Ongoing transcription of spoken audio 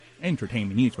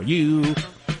Entertainment news for you.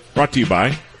 Brought to you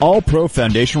by All Pro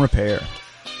Foundation Repair.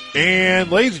 And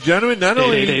ladies and gentlemen, not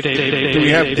only do we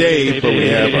have Dave, but we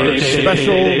have our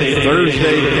special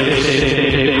Thursday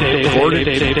guest, Gordon of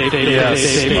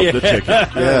the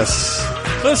Ticket.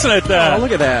 Yes. Listen at that. Oh,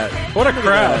 look at that. What a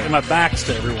crowd. And my back's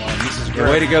to everyone. This is great.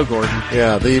 Way to go, Gordon.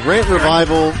 Yeah, the Rant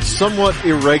revival, somewhat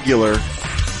irregular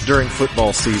during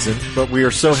football season, but we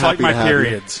are so Just happy like to my have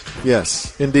periods. you.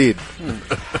 Yes, indeed.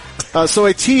 So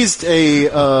I teased a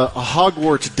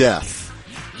Hogwarts death.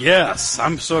 Yes,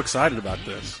 I'm so excited about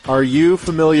this. Are you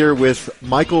familiar with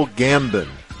Michael Gambon?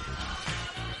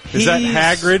 Is that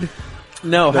Hagrid?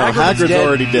 No, Hagrid's dead.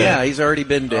 already dead. Yeah, he's already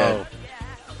been dead.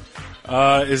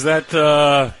 Is that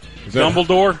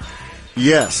Dumbledore?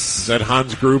 Yes. Is that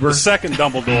Hans Gruber? The second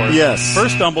Dumbledore. Yes.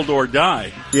 First Dumbledore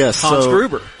died. Yes. Hans so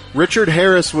Gruber. Richard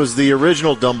Harris was the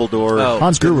original Dumbledore. Oh.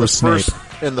 Hans Gruber was Snape.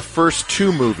 In the first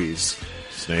two movies.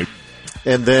 Snape.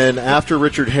 And then after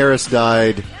Richard Harris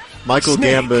died, Michael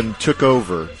Gambon took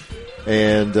over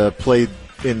and played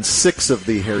in 6 of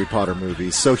the Harry Potter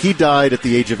movies. So he died at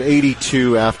the age of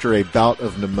 82 after a bout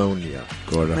of pneumonia.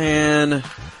 Man,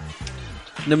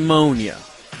 pneumonia.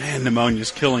 Man,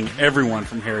 pneumonia's killing everyone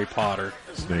from Harry Potter.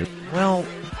 Snape. Well,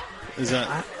 Is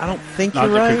that I don't think not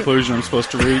you're the right. conclusion I'm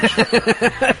supposed to reach?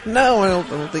 No, I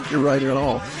don't think you're right at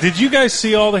all. Did you guys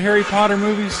see all the Harry Potter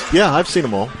movies? Yeah, I've seen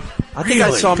them all. I think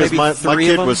I saw Because maybe my 3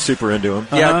 kid of them. was super into them.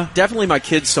 Yeah, definitely my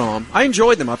kids saw them. I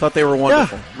enjoyed them. I thought they were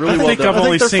wonderful. Really I well think done. I've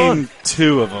only they're seen fun.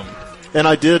 2 of them. And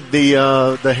I did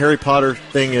the Harry Potter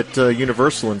thing at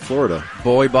Universal in Florida.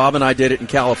 Boy, Bob and I did it in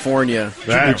California.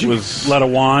 That was Let a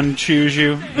wand choose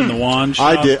you in the wand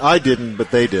shop? I didn't,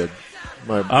 but they did.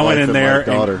 My I wife went in and there my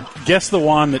daughter. and guess the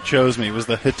wand that chose me was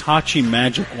the Hitachi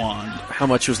magic wand. How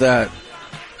much was that?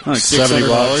 Like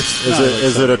 $70.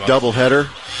 Is it a double header?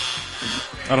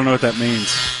 I don't know what that means.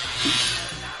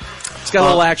 It's got a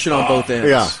little action on both ends.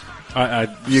 Yeah.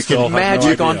 You can- can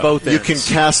Magic on both ends. You can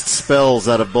cast spells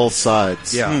out of both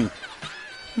sides. Yeah.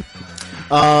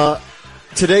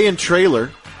 Today in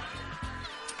trailer,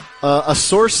 a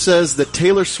source says that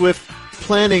Taylor Swift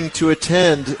planning to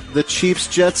attend the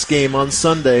Chiefs-Jets game on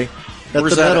Sunday at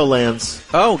Where's the that at? Meadowlands.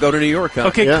 Oh, go to New York. Huh?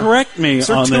 Okay, Yeah. correct me Is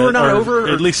her on tour that, not or over,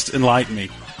 or- at least enlighten me.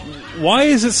 Why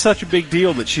is it such a big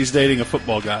deal that she's dating a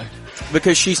football guy?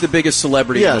 Because she's the biggest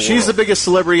celebrity in Yeah, the she's the world. biggest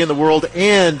celebrity in the world,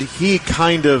 and he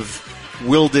kind of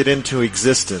willed it into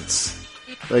existence.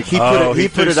 Like he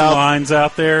put it some out. lines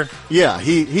out there. Yeah,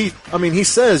 he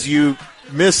says you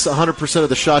miss 100% of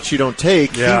the shots you don't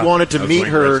take. Yeah. He wanted to That was meet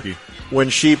Wayne her Gretzky. when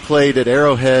she played at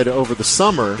Arrowhead over the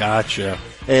summer, Gotcha.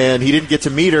 and he didn't get to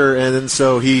meet her, and then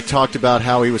so he talked about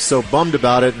how he was so bummed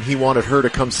about it, and he wanted her to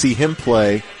come see him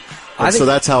play. And so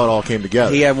that's how it all came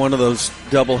together. He had one of those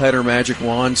double-header magic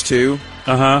wands, too,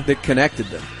 that connected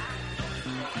them.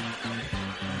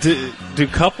 Do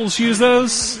couples use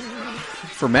those?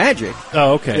 For magic.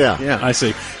 Oh, okay. Yeah. I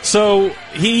see. So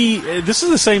this is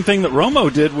the same thing that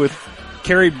Romo did with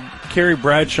Carrie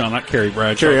Bradshaw, not Carrie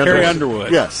Bradshaw, Carrie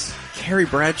Underwood. Yes. Carrie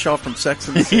Bradshaw from Sex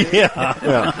and the City.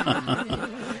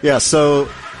 Yeah, so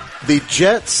the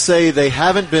Jets say they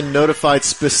haven't been notified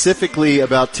specifically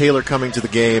about Taylor coming to the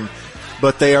game,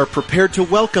 but they are prepared to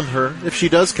welcome her if she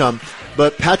does come.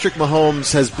 But Patrick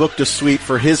Mahomes has booked a suite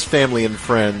for his family and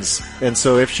friends, and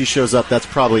so if she shows up, that's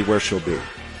probably where she'll be.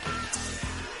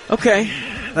 Okay,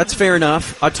 that's fair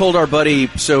enough. I told our buddy,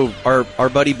 our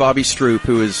buddy Bobby Stroop,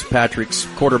 who is Patrick's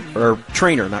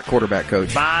trainer, not quarterback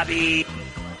coach. Bobby.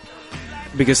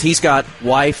 Because he's got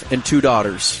wife and 2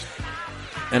 daughters.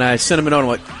 And I sent him a note, I'm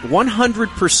like,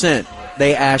 100%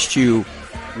 they asked you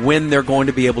when they're going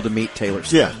to be able to meet Taylor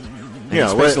Swift. Yeah. And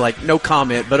he's basically like, no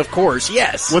comment, but of course,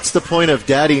 yes. What's the point of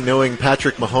Daddy knowing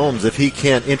Patrick Mahomes if he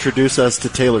can't introduce us to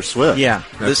Taylor Swift? Yeah.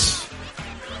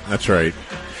 That's right.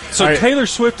 So Taylor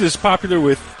Swift is popular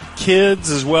with kids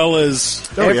as well as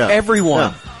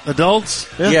everyone. Yeah. Adults?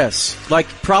 Yeah. Yes. Like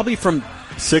probably from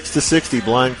 6 to 60,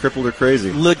 blind, crippled, or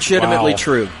crazy. legitimately Wow.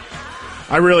 true.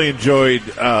 I really enjoyed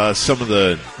some of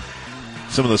the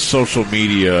social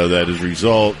media that has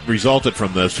resulted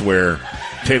from this, where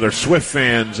Taylor Swift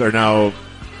fans are now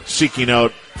seeking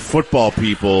out football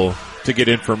people to get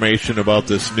information about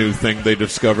this new thing they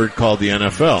discovered called the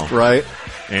NFL. Right.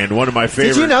 And one of my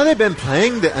favorites. Did you know they've been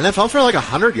playing the NFL for like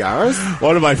 100 years?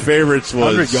 One of my favorites was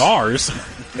 100 yards.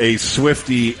 a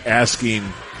Swiftie asking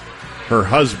her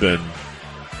husband.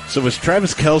 So was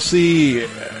Travis Kelce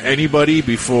anybody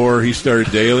before he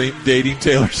started dating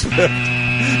Taylor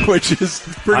Swift? Which is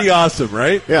pretty awesome,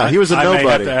 right? Yeah, he was a I may have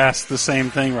nobody. to ask the same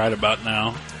thing right about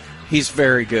now. He's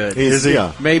very good. Is he?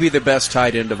 Yeah. Maybe the best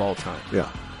tight end of all time. Yeah.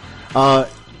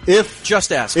 if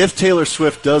Just if Taylor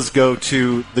Swift does go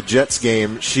to the Jets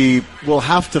game, she will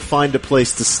have to find a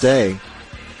place to stay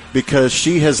because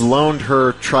she has loaned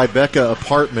her Tribeca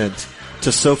apartment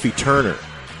to Sophie Turner.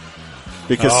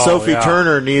 Because Sophie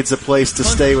Turner needs a place to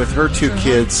stay with her 2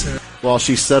 kids while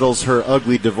she settles her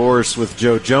ugly divorce with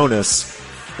Joe Jonas.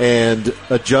 And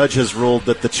a judge has ruled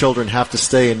that the children have to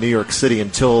stay in New York City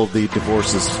until the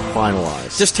divorce is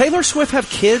finalized. Does Taylor Swift have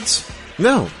kids?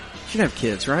 No. She doesn't have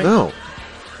kids, right? No.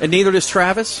 And neither does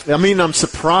Travis? I mean, I'm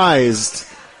surprised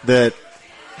that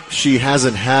she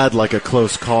hasn't had, like, a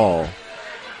close call.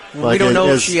 Well, we don't know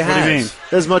if she has. What do you mean?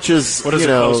 As much as, what is a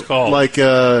close call?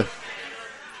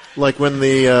 Like when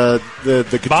the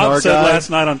guitar Bob said guy last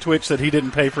night on Twitch that he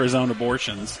didn't pay for his own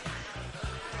abortions.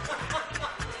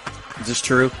 Is this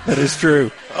true? That is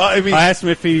true. I asked him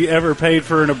if he ever paid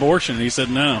for an abortion. He said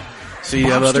no. So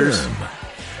you have others?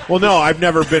 Well, no, I've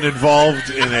never been involved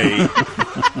in an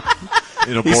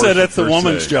abortion. He said that's the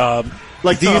woman's job.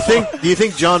 Like, do you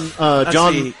think John? Have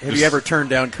you ever turned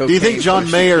down cocaine? Do you think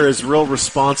John Mayer is real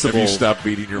responsible? Have you stopped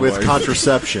beating your with wife?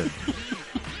 Contraception?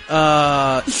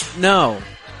 No.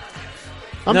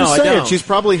 I'm just saying she's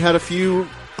probably had a few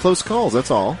close calls. That's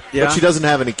all. Yeah. But she doesn't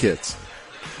have any kids.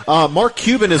 Mark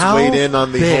Cuban has weighed in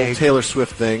on the whole Taylor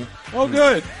Swift thing. Oh,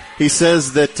 good. He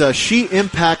says that she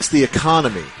impacts the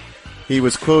economy. He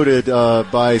was quoted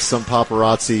by some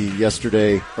paparazzi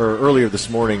yesterday or earlier this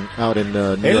morning out in New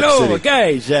York City. Hello,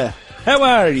 guys. How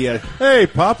are you? Hey,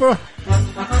 Papa.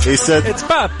 He said It's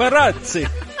paparazzi.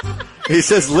 He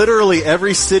says literally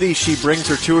every city she brings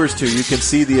her tours to, you can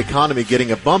see the economy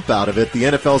getting a bump out of it. The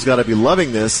NFL's got to be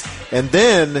loving this. And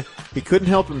then he couldn't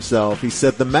help himself. He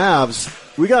said, the Mavs,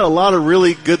 we got a lot of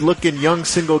really good-looking young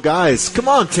single guys. Come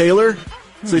on, Taylor.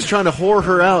 So he's trying to whore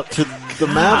her out to the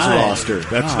Mavs roster.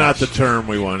 That's not the term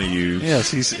we want to use.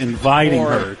 Yes, he's inviting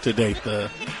her to date the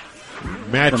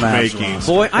matchmaking.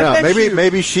 Boy, I bet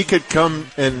maybe she could come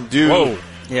and do. Whoa.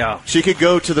 Yeah. She could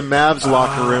go to the Mavs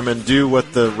locker room and do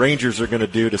what the Rangers are going to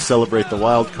do to celebrate the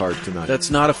wild card tonight. That's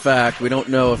not a fact. We don't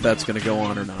know if that's going to go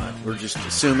on or not. We're just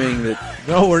assuming that.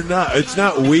 No, we're not. It's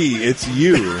not we. It's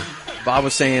you. Bob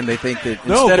was saying they think that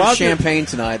instead of champagne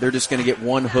tonight, they're just going to get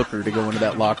one hooker to go into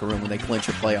that locker room when they clinch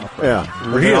a playoff.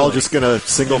 Yeah. We're all just going to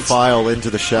single file into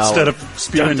the shower. Instead of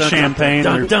spewing champagne.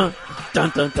 Dun, dun,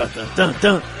 dun, dun, dun, dun, dun,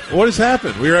 dun. What has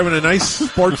happened? We were having a nice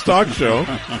sports talk show.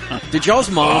 Did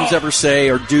y'all's moms ever say,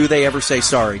 or do they ever say,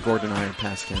 sorry, Gordon and I are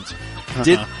past tense.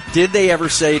 Did they ever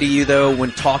say to you, though,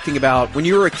 when talking about, when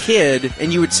you were a kid,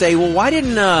 and you would say, well, why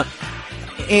didn't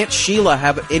Aunt Sheila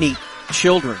have any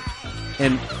children?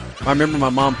 And I remember my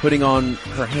mom putting on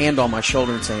her hand on my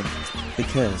shoulder and saying,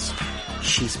 because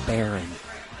she's barren.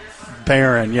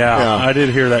 Barren, yeah. I did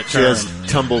hear that She term. has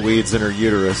tumbleweeds in her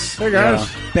uterus. Hey,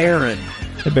 guys. Yeah. Barren.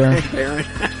 Hey, Baron. Barren.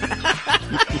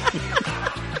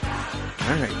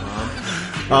 All right,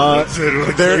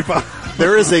 Mom.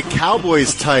 There is a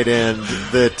Cowboys tight end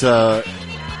that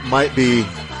might be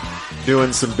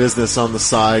doing some business on the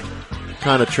side,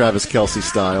 kind of Travis Kelce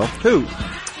style. Who?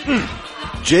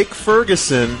 Jake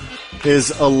Ferguson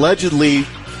is allegedly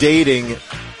dating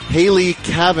Haley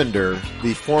Cavender,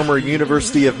 the former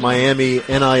University of Miami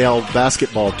NIL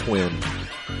basketball twin.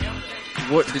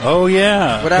 What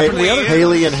Yeah. What happened to the other?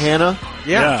 Haley and Hannah?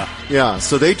 Yeah. Yeah,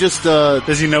 so they just...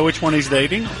 Does he know which one he's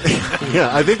dating? Yeah,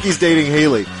 I think he's dating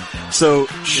Haley. So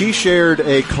she shared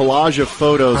a collage of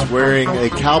photos wearing a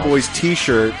Cowboys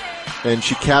t-shirt, and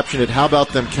she captioned it, "How about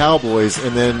them Cowboys?"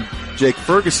 And then Jake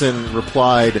Ferguson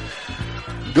replied,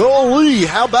 "Golly,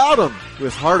 how about them?"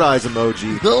 with heart eyes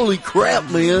emoji. Holy crap,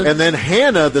 man. And then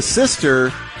Hannah, the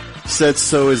sister, said,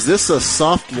 "So is this a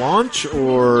soft launch,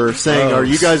 or saying, are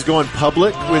you guys going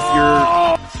public with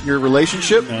your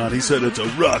relationship?" He said it's a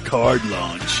rock hard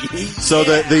launch. So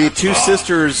the two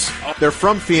sisters, they're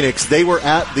from Phoenix. They were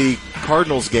at the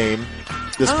Cardinals game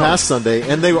this past Sunday,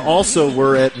 and they also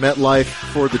were at MetLife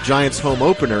for the Giants home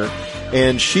opener.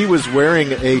 And she was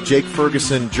wearing a Jake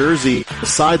Ferguson jersey, the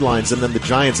sidelines, and then the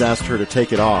Giants asked her to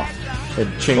take it off and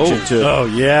change it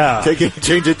to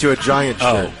change it to a Giant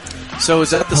shirt. So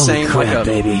is that the same crap,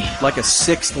 baby. like a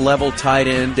 6th level tight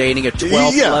end dating a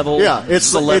 12th level it's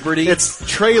celebrity? It's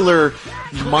trailer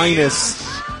minus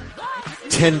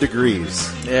 10 degrees.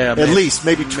 Yeah, at least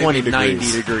maybe 20 maybe 90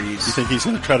 degrees. degrees. You think he's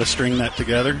going to try to string that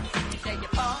together?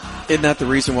 Isn't that the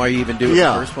reason why you even do it in the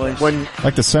first place? When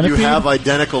Like the centipede? you have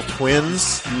identical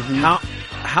twins,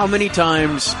 How many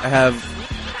times have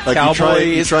like Cowboys,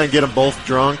 you try and get them both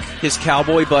drunk. his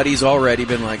cowboy buddies already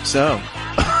been like, so?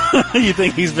 You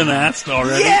think he's been asked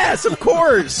already? Yes, of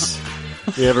course.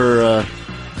 You ever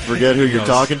forget who you're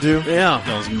talking to? Yeah.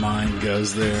 Y'all's mind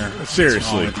goes there.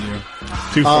 Seriously. What's wrong with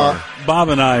you? Too far. Bob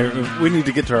and I, we need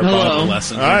to get to our Bible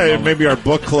lesson. All right, maybe our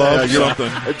book club, something.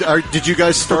 Did you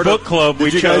guys start book club?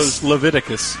 We chose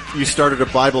Leviticus. You started a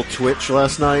Bible Twitch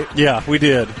last night? Yeah, we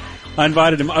did. I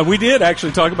invited him. We did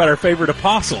actually talk about our favorite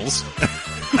apostles.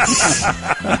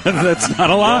 That's not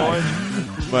a lie.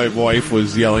 My wife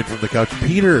was yelling from the couch,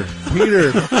 Peter.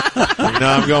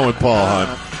 Now I'm going, Paul,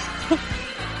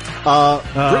 hon.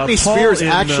 Britney Spears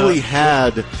actually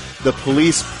had the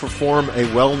police perform a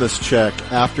wellness check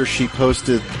after she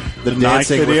posted the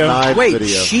Dancing with Knives Wait,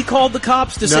 video. she called the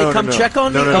cops to say, come check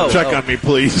on me? Check on me,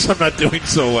 please. I'm not doing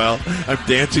so well. I'm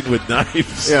dancing with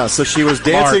knives. Yeah, so she was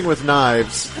dancing with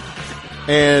knives,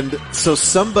 and so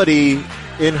somebody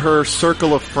in her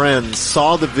circle of friends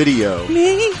saw the video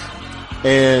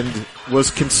and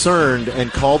was concerned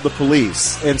and called the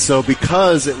police. And so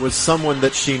because it was someone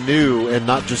that she knew and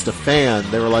not just a fan,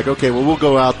 they were like, okay, well, we'll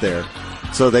go out there.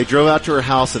 So they drove out to her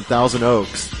house in Thousand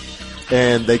Oaks,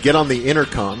 and they get on the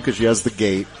intercom because she has the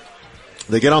gate.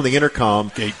 They get on the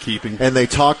intercom, gatekeeping, and they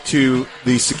talk to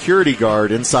the security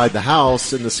guard inside the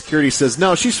house, and the security says,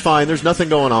 no, she's fine. There's nothing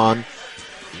going on.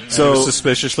 So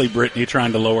suspiciously, Britney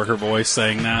trying to lower her voice,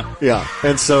 saying that. Yeah,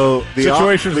 and so the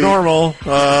situation's normal.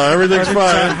 Everything's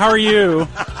fine. How are you?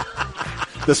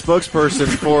 The spokesperson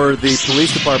for the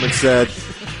police department said,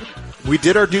 we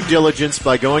did our due diligence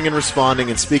by going and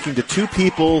responding and speaking to two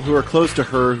people who are close to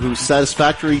her who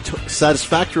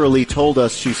satisfactorily told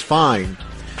us she's fine.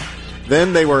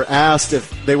 Then they were asked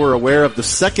if they were aware of the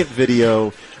second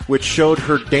video, which showed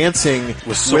her dancing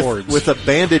with swords, with a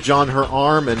bandage on her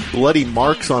arm and bloody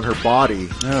marks on her body.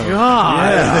 Oh.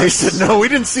 God! And they said, no, we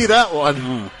didn't see that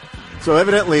one. So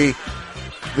evidently,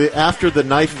 after the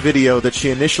knife video that she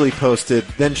initially posted,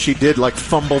 then she did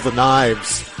fumble the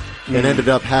knives and ended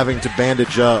up having to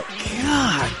bandage up.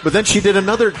 God! But then she did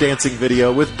another dancing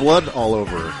video with blood all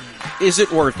over her. Is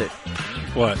it worth it?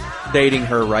 What? Dating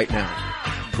her right now.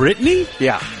 Britney?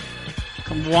 Yeah.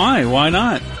 Why? Why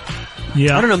not?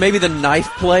 Yeah. I don't know, maybe the knife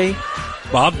play?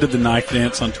 Bob did the knife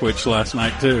dance on Twitch last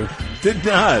night, too. Did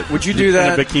not. Would you do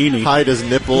that? In a bikini. Hide his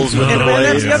nipples with and the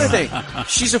that's blades. the other thing.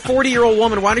 She's a 40-year-old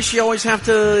woman. Why does she always have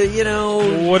to,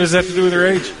 What does that have to do with her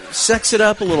age? Sex it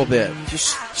up a little bit?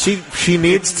 She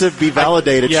needs to be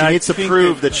validated. She needs to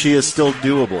prove that she is still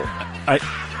doable.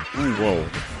 Whoa.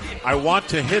 I want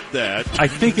to hit that. I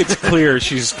think it's clear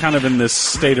she's kind of in this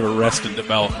state of arrested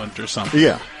development or something.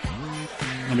 Yeah.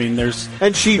 I mean, there's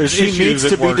she needs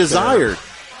to be desired. There.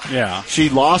 Yeah. She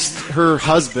lost her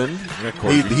husband.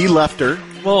 He left her.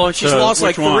 Well, she's lost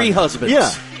 3 husbands.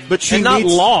 Yeah. But she not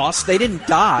lost. They didn't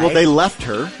die. Well, they left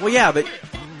her. Well, yeah, but...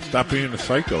 Stop being a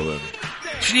psycho, then.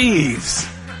 Jeez.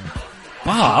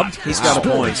 Bob. He's got a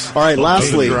point. All right,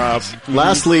 lastly,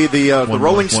 the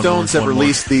Rolling Stones have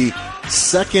released the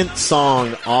second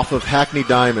song off of Hackney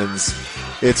Diamonds.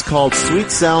 It's called Sweet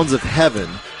Sounds of Heaven,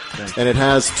 and it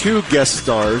has 2 guest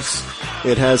stars.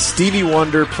 It has Stevie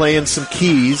Wonder playing some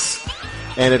keys,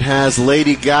 and it has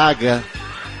Lady Gaga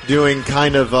doing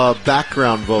kind of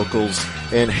background vocals,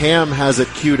 and Ham has it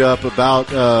queued up about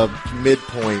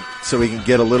midpoint so we can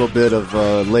get a little bit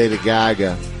of Lady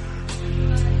Gaga.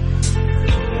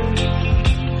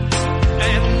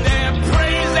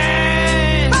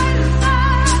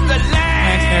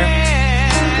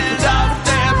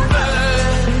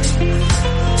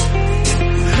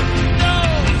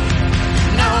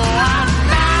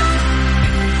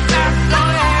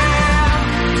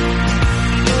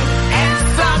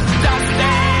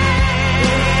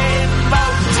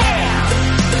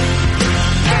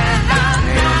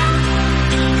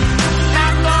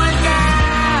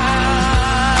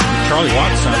 Charlie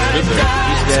Watts sounds good there.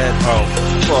 He's dead.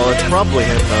 Oh. Well, it's probably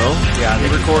him, though. Yeah, he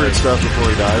recorded stuff before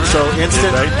he died. So,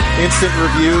 instant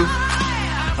review.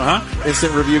 Uh-huh.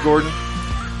 Instant review, Gordon.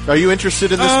 Are you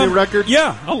interested in this new record?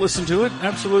 Yeah, I'll listen to it.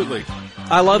 Absolutely.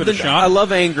 I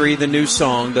love Angry, the new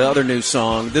song, the other new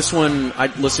song. This one, I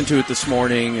listened to it this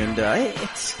morning, and it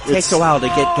takes a while to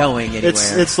get going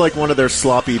anywhere. It's like one of their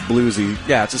sloppy, bluesy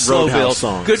it's a slow Roadhouse build.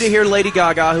 songs. Good to hear Lady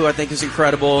Gaga, who I think is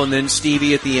incredible, and then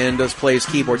Stevie at the end does play his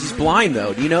keyboards. He's blind,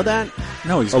 though. Do you know that?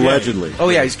 No, he's allegedly. Gay. Oh,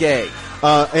 yeah, he's gay.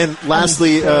 And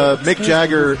lastly, Mick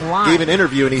Jagger gave an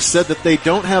interview, and he said that they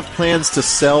don't have plans to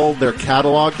sell their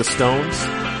catalog, the Stones,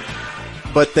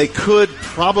 but they could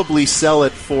probably sell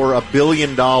it for $1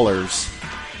 billion.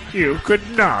 You could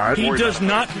not. He does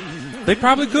not. They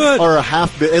probably could. Or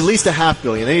at least $500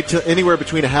 million. Anywhere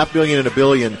between $500 million and $1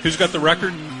 billion. Who's got the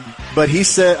record? But he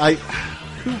said,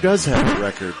 who does have the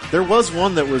record? There was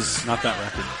one that was not that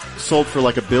record. Sold for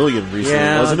 $1 billion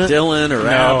recently, wasn't it? Dylan or no,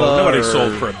 ABBA. Nobody or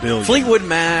sold for $1 billion. Fleetwood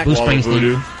Mac. Bruce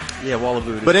Springsteen. Yeah, wall of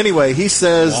voodoo. But anyway, he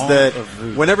says Wall that of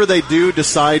voodoo. whenever they do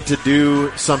decide to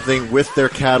do something with their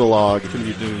catalog,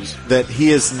 that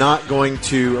he is not going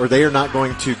to, or they are not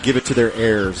going to give it to their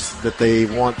heirs, that they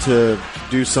want to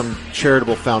do some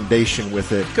charitable foundation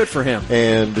with it. Good for him.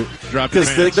 And Drop your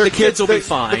because pants. The kids will be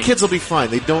fine. The kids will be fine.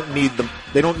 They don't need them.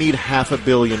 They don't need $500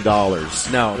 million.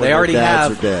 No, when they their already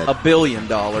dads have are dead. $1 billion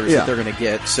that Yeah. they're going to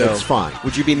get. So It's fine.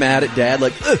 Would you be mad at Dad?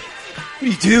 Like, what are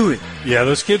you doing? Yeah,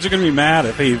 those kids are going to be mad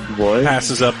if he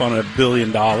passes up on $1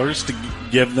 billion to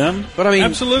give them. But I mean,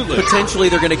 absolutely. potentially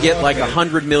they're going to get like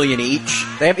 $100 million each.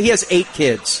 He has 8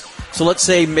 kids, so let's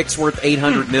say Mick's worth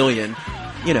 $800 million.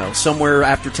 You know, somewhere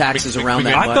after taxes around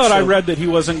that. I much. thought I So- read that he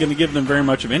wasn't going to give them very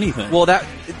much of anything. Well,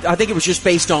 I think it was just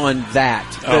based on that,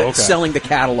 okay. selling the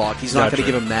catalog. He's not going to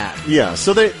Gotcha. give him that. Yeah,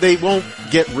 so they won't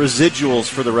get residuals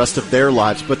for the rest of their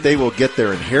lives, but they will get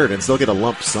their inheritance. They'll get a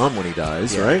lump sum when he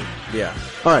dies, right? Yeah.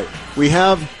 All right, we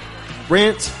have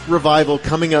Rant Revival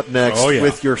coming up next Oh, yeah.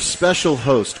 with your special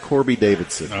host, Corby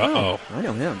Davidson. Oh, I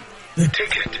know him.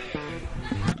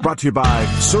 Brought to you by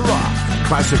Syrah,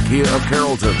 Classic Kia of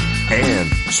Carrollton, and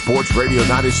Sports Radio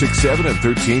 96.7 and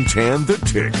 1310 The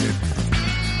Ticket.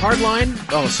 Hardline.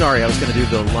 Oh, sorry, I was going to do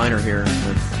the liner here.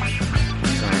 Sorry.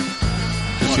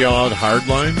 Just yell out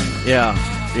Hardline. Yeah.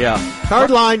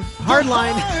 Hardline.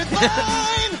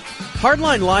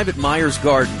 Hardline live at Myers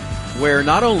Garden, where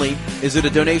not only is it a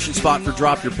donation spot for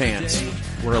Drop Your Pants,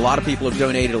 where a lot of people have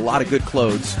donated a lot of good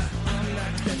clothes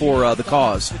for the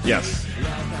cause. yes.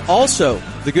 Also,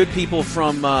 the good people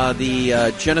from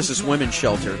the Genesis Women's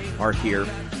Shelter are here.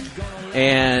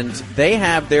 And they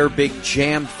have their big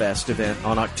Jam Fest event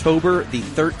on October the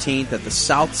 13th at the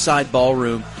Southside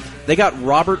Ballroom. They got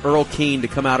Robert Earl Keane to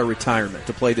come out of retirement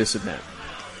to play this event.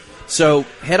 So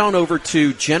head on over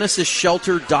to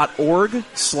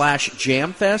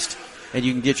genesiссhelter.org/jamfest, and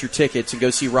you can get your tickets and go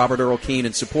see Robert Earl Keane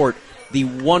and support the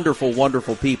wonderful,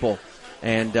 wonderful people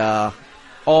and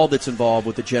all that's involved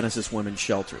with the Genesis Women's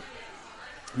Shelter.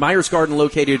 Myers Garden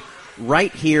located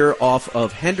right here off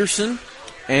of Henderson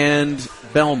and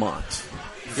Belmont. Got a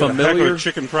heck of Familiar, a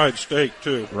chicken fried steak,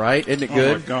 too. right? Isn't it Oh,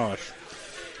 good? my gosh.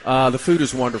 The food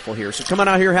is wonderful here. So come on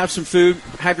out here, have some food,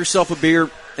 have yourself a beer,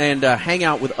 and hang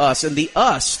out with us. And the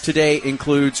us today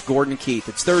includes Gordon Keith.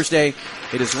 It's Thursday.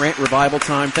 It is Rant Revival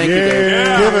time. Thank you,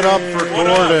 Dave. Give it up for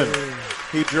Gordon.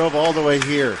 He drove all the way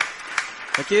here.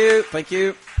 Thank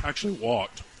you. Actually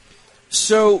walked.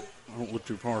 So I don't live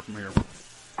too far from here.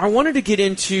 I wanted to get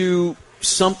into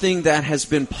something that has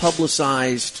been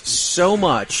publicized so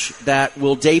much that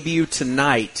will debut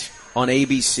tonight on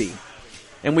ABC.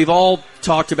 And we've all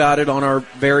talked about it on our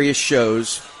various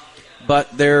shows, but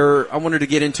I wanted to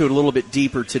get into it a little bit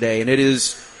deeper today, and it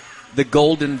is The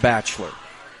Golden Bachelor.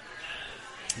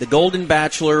 The Golden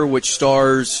Bachelor, which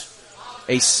stars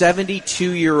a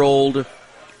 72-year-old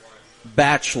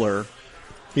bachelor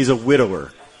He's a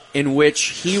widower. in which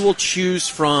he will choose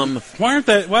from... Why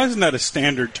isn't that a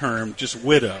standard term, just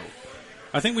widow?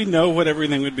 I think we know what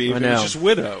everything would be if I it know. was just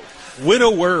widow.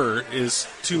 Widower is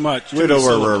too much. Too many Widower.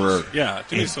 syllables. Yeah,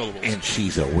 too many syllables. And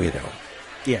she's a widow.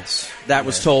 Yes, that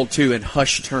was told, too, in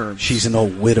hushed terms. She's an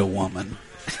old widow woman.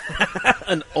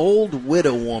 An old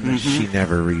widow woman. She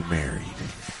never remarried.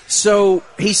 So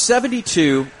he's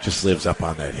 72. Just lives up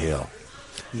on that hill.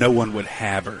 No one would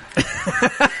have her.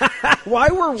 Why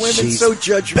were women She's so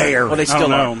judgmental? Well, they I still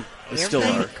don't are. know. They still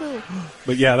are.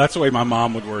 But yeah, that's the way my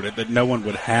mom would word it, that no one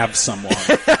would have someone.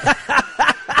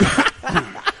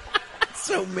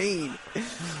 So mean.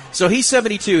 So he's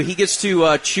 72. He gets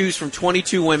to choose from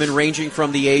 22 women ranging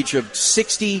from the age of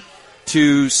 60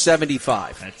 to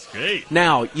 75. That's great.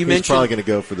 Now, you He's mentioned... probably going to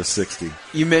go for the 60.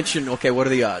 You mentioned... Okay, what are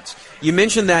the odds? You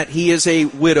mentioned that he is a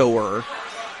widower.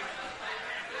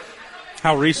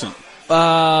 How recent?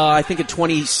 I think in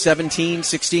 2017,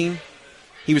 16.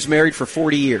 He was married for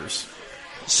 40 years.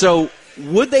 So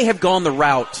would they have gone the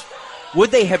route...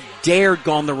 Would they have dared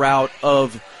gone the route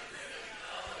of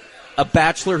a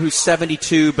bachelor who's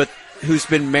 72 but who's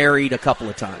been married a couple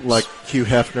of times? Like Hugh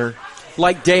Hefner.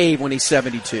 Like Dave when he's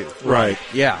 72. Right.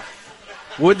 Yeah.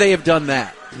 Would they have done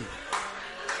that?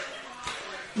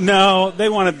 No, they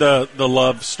wanted the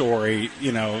love story,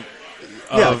 Yeah,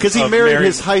 because he married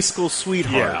his high school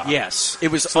sweetheart. Yeah. Yes. It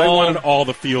was So they wanted all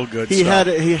the feel-good He stuff.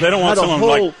 he they don't want had a someone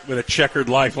whole- like with a checkered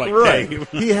life like Right. Dave.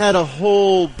 He had a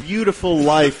whole beautiful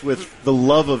life with the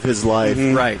love of his life.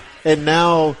 Right. And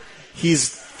now he's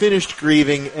finished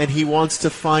grieving and he wants to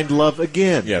find love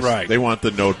again. Yes, Right. They want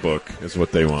the Notebook is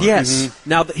what they want. Yes.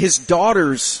 Now, his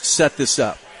daughters set this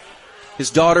up.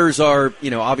 His daughters are,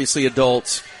 obviously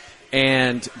adults,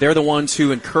 and they're the ones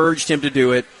who encouraged him to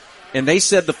do it. And they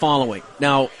said the following.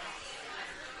 Now,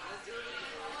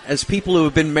 as people who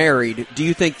have been married, do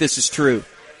you think this is true?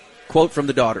 Quote from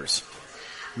the daughters.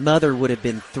 Mother would have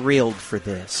been thrilled for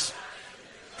this.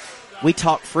 We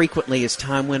talked frequently as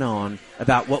time went on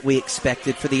about what we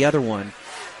expected for the other one.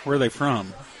 Where are they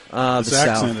from? The This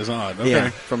accent South. is odd. Okay. Yeah,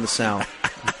 from the South.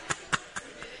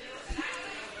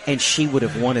 And she would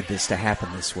have wanted this to happen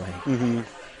this way. Mm-hmm.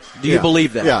 Do you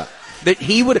believe that? Yeah. That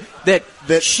he would that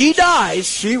she dies.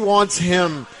 She wants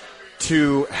him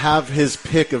to have his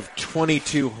pick of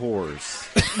 22 whores.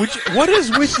 What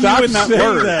is with Stop you in that saying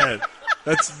word? that.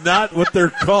 That's not what they're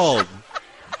called.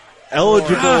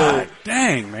 Eligible. God,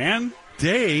 dang, man.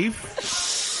 Dave.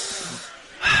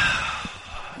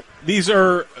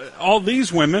 All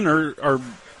these women are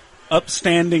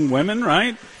upstanding women,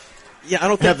 right? Yeah, I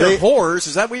don't think Have they're they- whores.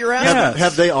 Is that what you're asking? Yes.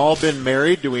 Have they all been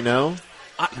married? Do we know?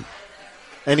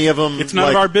 Any of them? It's none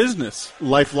of our business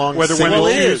lifelong whether single? women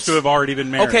Well, it choose is. to have already been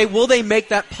married. Okay, will they make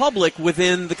that public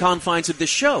within the confines of this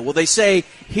show? Will they say,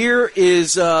 here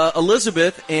is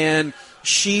Elizabeth, and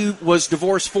she was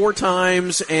divorced 4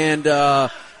 times and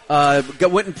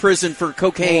went in prison for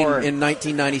cocaine in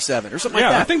 1997 or something Yeah,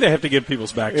 like that? I think they have to give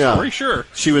people's backstory. Yeah. Sure.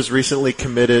 She was recently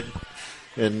committed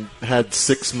and had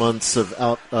 6 months of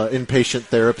inpatient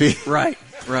therapy. Right.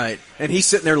 And he's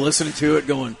sitting there listening to it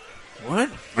going,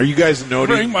 what? Are you guys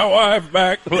noting? Bring my wife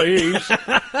back, please.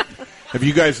 Have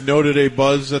you guys noted a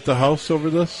buzz at the house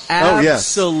over this? Oh, yes.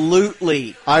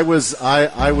 Absolutely. I was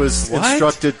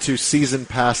instructed to season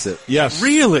pass it. Yes.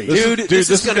 Really? This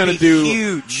is gonna gonna be do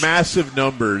huge. massive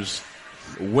numbers.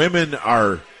 Women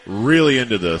are really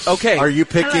into this. Okay. Are you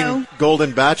picking Hello.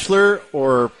 Golden Bachelor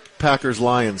or Packers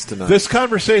Lions tonight? This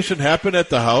conversation happened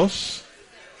at the house,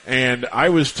 and I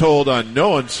was told on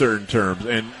no uncertain terms,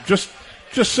 and just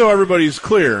so everybody's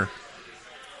clear,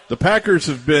 the Packers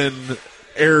have been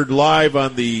aired live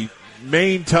on the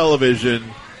main television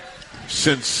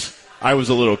since I was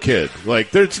a little kid.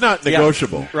 Like, it's not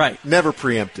negotiable. Right. Never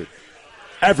preempted.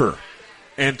 Ever.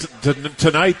 And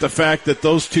tonight, the fact that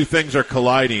those two things are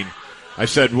colliding, I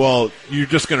said, well, you're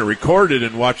just going to record it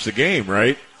and watch the game,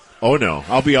 right? Oh, no.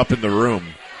 I'll be up in the room.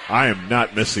 I am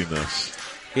not missing this.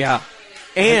 Yeah.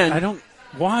 And I don't.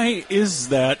 Why is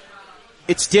that?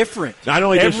 it's different. Not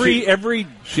only does Every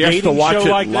she has to dating watch show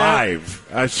it like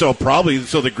live. So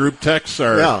the group texts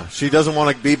are. Yeah, she doesn't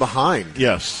want to be behind.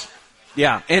 Yes.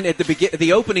 Yeah, and at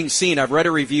the opening scene, I've read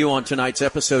a review on tonight's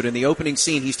episode. In the opening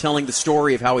scene, he's telling the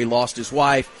story of how he lost his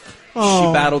wife. She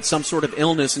battled some sort of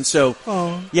illness, and so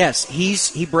yes,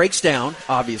 he breaks down,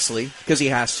 obviously, because he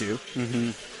has to.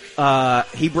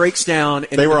 Mm-hmm. He breaks down.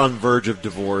 And They were on verge of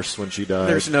divorce when she died.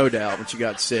 There's no doubt when she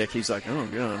got sick. He's like, oh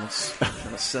god,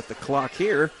 let's set the clock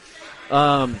here.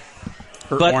 Her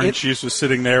But orange juice was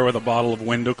sitting there with a bottle of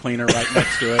window cleaner right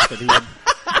next to it. That he had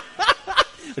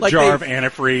a Like jar they- of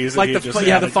antifreeze. that Like he had the just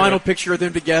the added to final it. picture of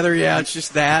them together. Yeah, it's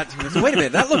just that. Wait a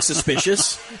minute, that looks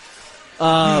suspicious.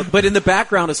 But in the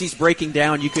background, as he's breaking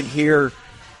down, you can hear,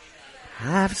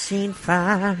 "I've seen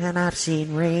fire and I've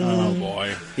seen rain." Oh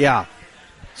boy. Yeah.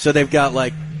 So they've got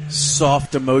like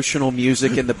soft emotional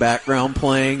music in the background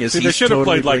playing as See, they he's should have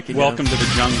totally played like breaking "Welcome down. to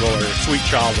the Jungle" or "Sweet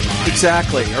Child of Mine."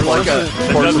 Exactly, or like a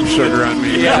Pour some sugar on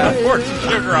me. yeah, Of course,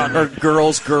 sugar on or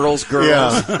girls.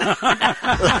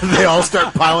 Yeah. They all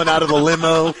start piling out of the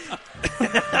limo.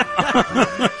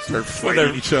 Start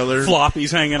fighting each other.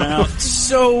 floppies hanging out.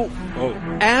 So,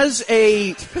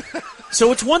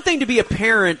 so it's one thing to be a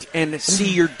parent and see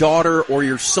your daughter or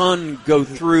your son go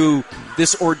through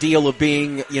this ordeal of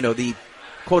being, the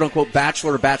quote-unquote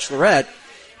bachelor or bachelorette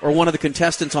or one of the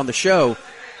contestants on the show.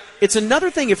 It's another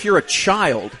thing if you're a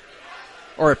child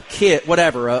or a kid,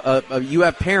 whatever, you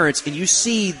have parents and you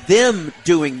see them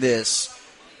doing this.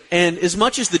 And as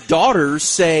much as the daughters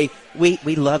say, we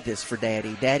love this for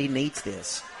Daddy. Daddy needs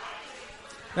this.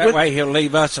 That way he'll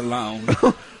leave us alone.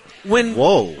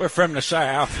 Whoa. We're from the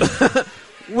South.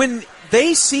 When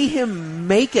they see him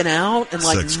making out and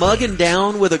like mugging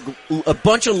down with a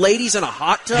bunch of ladies in a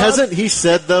hot tub. Hasn't he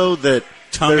said, though, that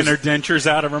Tonguing her dentures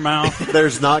out of her mouth.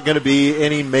 there's not going to be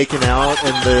any making out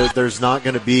and there's not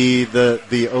going to be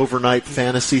the overnight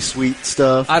fantasy suite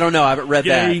stuff? I don't know. I haven't read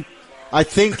that. I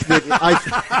think that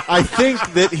I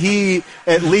think that he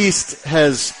at least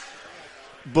has,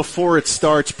 before it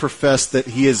starts, professed that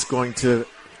he is going to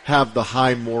have the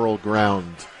high moral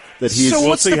ground. That he's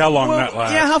We'll see how long that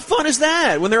lasts. Yeah, how fun is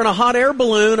that? When they're in a hot air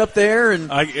balloon up there and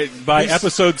By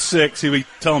episode 6, he'll be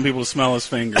telling people to smell his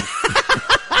fingers.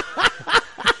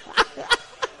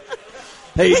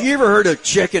 hey, you ever heard of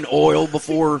checking oil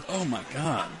before? Oh my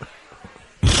god.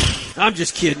 I'm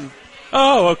just kidding.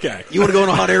 Oh, okay. You want to go in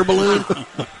a hot air balloon?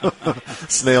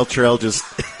 snail trail just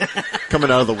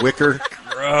coming out of the wicker.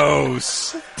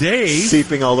 Gross. days.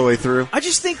 Seeping all the way through. I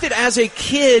just think that as a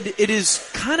kid, it is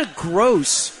kind of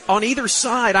gross on either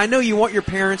side. I know you want your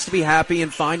parents to be happy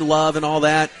and find love and all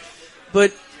that,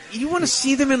 but you want to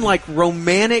see them in, like,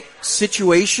 romantic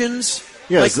situations?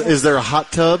 Yeah, like, is there a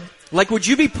hot tub? Like, would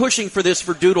you be pushing for this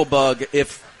for Doodlebug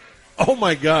if... Oh,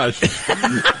 my gosh.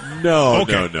 No,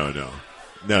 Okay. No.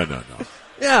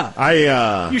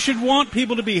 Yeah. You should want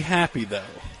people to be happy, though.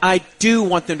 I do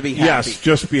want them to be happy. Yes,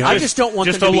 just be happy. I just don't want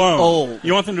Just them to alone. be old.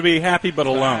 You want them to be happy but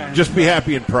alone. Just be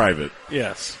happy in private.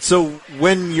 Yes. So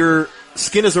when your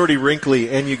skin is already wrinkly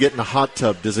and you get in a hot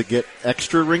tub, does it get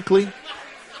extra wrinkly?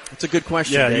 It's a good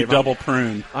question, Yeah, Dave. you double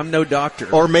prune. I'm no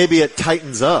doctor. Or maybe it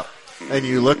tightens up and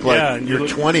you look like and you you're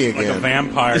look 20 like again. a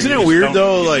vampire. Isn't You it just weird, don't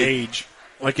though, like- age.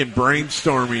 Like in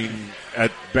brainstorming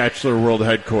at Bachelor World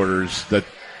headquarters, that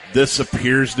this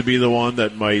appears to be the one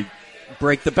that might...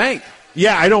 Break the bank.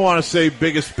 Yeah, I don't want to say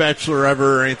biggest Bachelor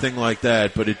ever or anything like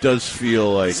that, but it does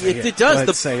feel like... It does.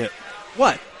 Let's say it.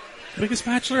 What? Biggest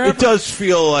Bachelor ever? It does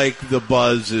feel like the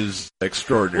buzz is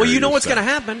extraordinary. Well, you know what's this going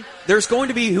to time. happen. There's going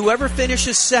to be whoever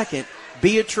finishes second,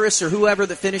 Beatrice or whoever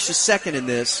that finishes second in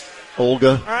this,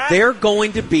 Olga. they're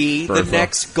going to be the Bertha.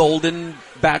 next Golden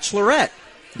Bachelorette.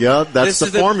 Yeah, that's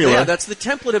This the is formula. Yeah, that's the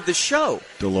template of the show.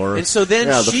 Dolores. And so then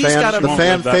Yeah, the she's got fan, the to...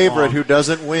 fan live that favorite long. who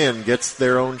doesn't win gets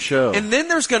their own show. And then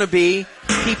there's going to be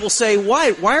people say,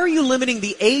 why are you limiting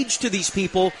the age to these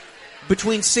people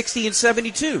between 60 and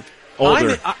 72?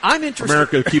 Older. I'm interested.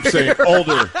 America keeps saying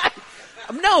older.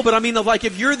 No, but I mean, like,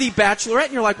 if you're the Bachelorette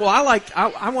and you're like, well, I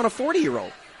want a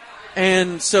 40-year-old.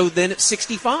 And so then at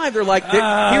 65, they're like,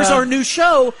 here's our new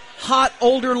show, hot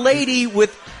older lady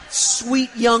with sweet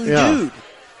young Yeah. dude.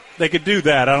 They could do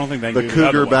that. I don't think they the can do the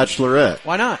Cougar other one. Bachelorette.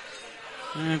 Why not?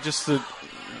 Just that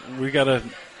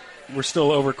we're still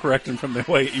overcorrecting from the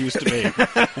way it used to be. And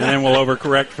then we'll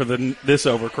overcorrect for this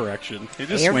overcorrection. It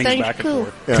just swings back and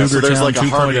forth. Yeah, Cougar so there's Town like a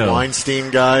Harvey 2.0. Weinstein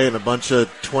guy and a bunch of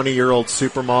 20-year-old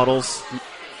supermodels.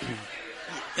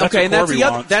 That's Okay, what and that's Corby the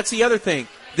other. wants. That's the other thing.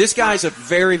 This guy's a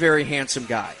very, very handsome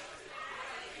guy.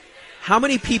 How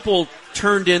many people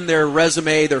turned in their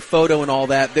resume, their photo, and all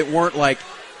that weren't like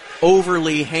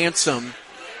overly handsome?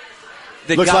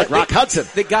 That Looks like Rock that- Hudson.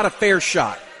 That got a fair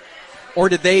shot, or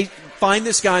did they find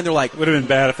this guy and they're like, It would have been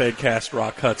bad if they'd cast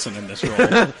Rock Hudson in this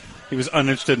role. He was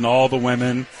uninterested in all the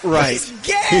women, right?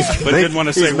 but didn't want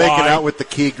to say He's making why. out with the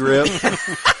key grip.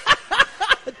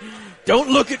 Don't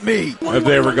look at me. Have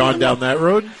they ever gone down that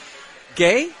road?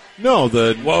 Gay, No,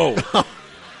 Whoa.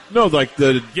 no, like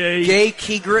the gay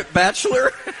key grip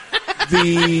bachelor.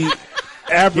 the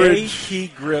Gay average, key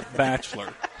grip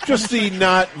bachelor. just the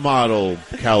not model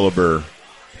caliber.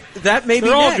 That may be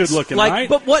They're all next. good-looking, like, right?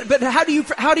 But what? But how do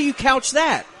you couch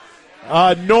that?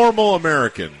 Normal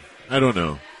American. I don't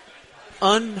know.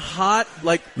 Unhot,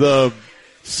 like The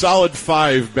solid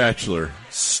 5 Bachelor.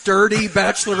 sturdy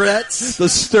bachelorettes. The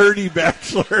Sturdy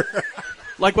Bachelor.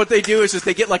 Like what they do is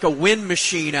they get like a wind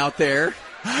machine out there.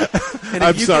 And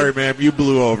I'm if you sorry, ma'am. You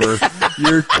blew over.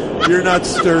 You're not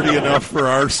sturdy enough for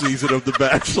our season of The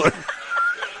Bachelor.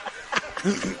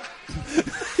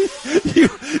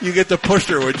 you get to push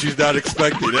her when she's not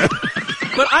expecting it.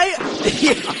 But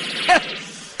I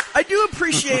do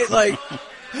appreciate like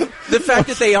the fact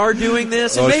that they are doing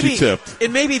this. And Oh, maybe she tipped.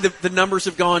 and maybe the numbers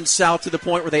have gone south to the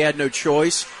point where they had no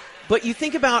choice. But you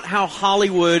think about how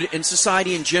Hollywood and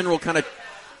society in general kind of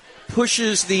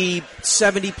pushes the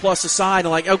 70-plus aside and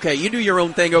like, okay, you do your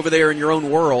own thing over there in your own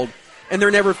world, and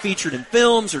they're never featured in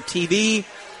films or TV.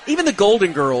 Even the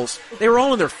Golden Girls, they were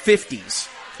all in their 50s,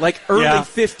 like early Yeah.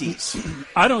 50s.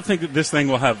 I don't think that this thing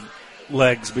will have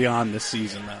legs beyond this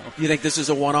season, though. You think this is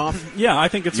a one-off? Yeah, I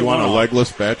think it's You a want a one-off.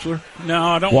 legless Bachelor? No,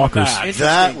 I don't Walkers. want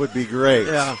that. That would be great.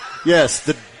 Yeah. Yes,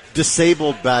 the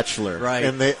disabled bachelor. Right.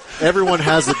 And everyone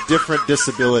has a different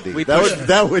disability. We That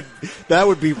push-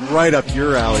 would be right up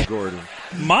your alley, Gordon.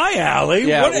 My alley?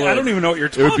 Yeah, What? it would. I don't even know what you're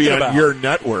It would talking be about. on your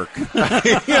network.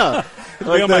 Yeah.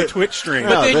 It'd be on my the Twitch stream.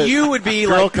 Yeah. Then the you would be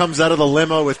girl like, comes out of the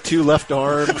limo with 2 left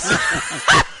arms.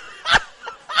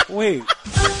 Wait,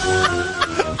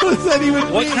 What does that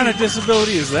even what kind of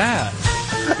disability is that?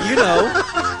 you know,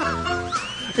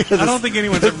 I don't think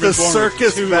anyone's ever been the born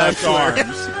circus with 2 left bachelor.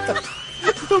 arms.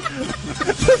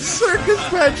 Circus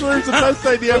Bachelor is the best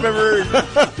idea I've ever heard.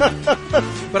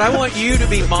 but I want you to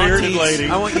be bearded Monty's. lady.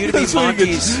 I want you to be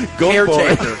Monty's Goat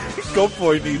caretaker. Boy. Goat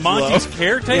Boy needs Monty's love.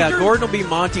 caretaker? Yeah, Gordon will be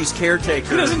Monty's caretaker.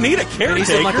 He doesn't need a And caretaker. he's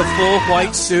in like a full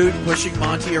white suit, pushing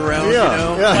Monty around. Yeah, you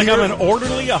know. yeah. Like I'm an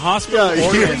orderly, a hospital Yeah,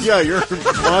 orderly. you're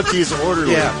Monty's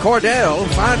orderly. Yeah, Cordell,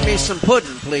 find me some pudding,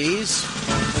 please.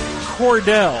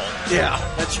 Cordell. Yeah,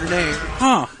 that's your name.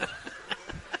 Huh.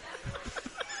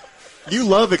 You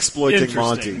love exploiting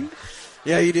Interesting. Monty.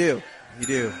 Yeah, you do. You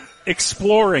do.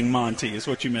 Exploring Monty is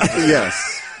what you meant.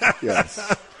 Yes.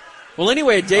 Yes. Well,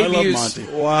 anyway, it debuts.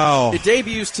 Monty. Wow. It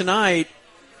debuts tonight,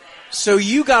 so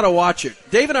you got to watch it.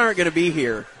 Dave and I aren't going to be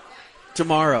here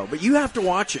tomorrow, but you have to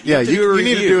watch it. Yeah, have to do a you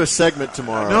need to review. do a segment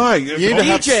tomorrow. No, you need to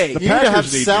have, DJ. you need to have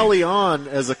Packers need Sally on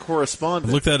as a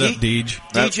correspondent. Look that up, Deej.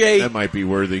 DJ, That might be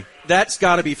worthy. that's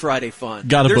got to be Friday fun.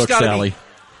 Got to There's book gotta Sally. be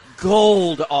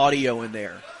gold audio in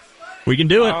there. We can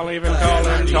do it. I'll even call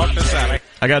in and talk to Sally.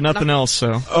 I got nothing else,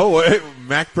 so. Oh, wait,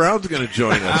 Mac Brown's going to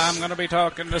join us. I'm going to be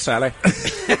talking to Sally.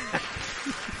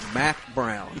 Mac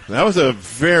Brown. That was a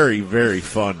very, very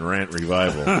fun Rant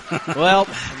revival. Well,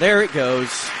 there it goes.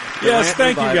 The Yes, Rant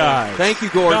thank you, Revival. guys. Thank you,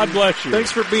 Gordon. God bless you.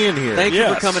 Thanks for being here. Thank you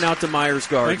Yes. for coming out to Myers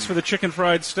Garden. Thanks for the chicken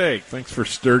fried steak. Thanks for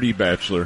Sturdy Bachelor.